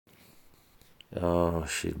Oh,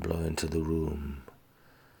 she'd blow into the room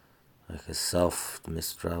like a soft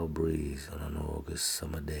mistral breeze on an August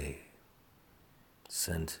summer day,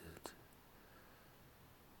 scented,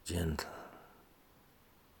 gentle.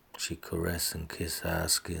 She'd caress and kiss our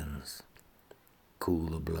skins, cool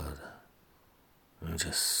the blood, and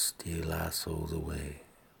just steal our souls away.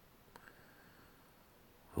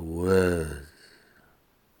 Her words,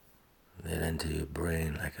 they'd enter your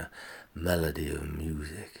brain like a melody of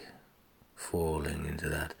music, falling into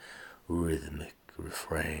that rhythmic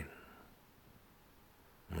refrain.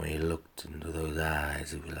 When you looked into those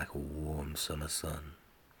eyes, it was like a warm summer sun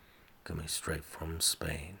coming straight from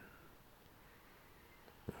Spain.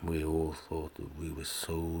 We all thought that we were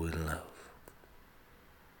so in love.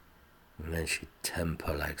 And then she'd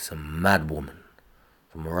temper like some mad woman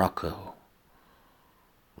from Morocco,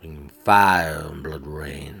 bringing fire and blood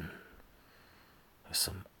rain, like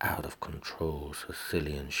some out-of-control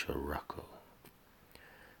Sicilian Scirocco,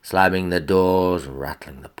 slamming the doors and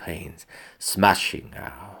rattling the panes, smashing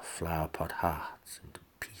our flower-pot hearts into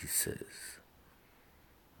pieces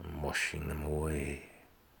and washing them away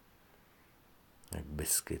like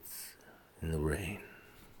biscuits in the rain.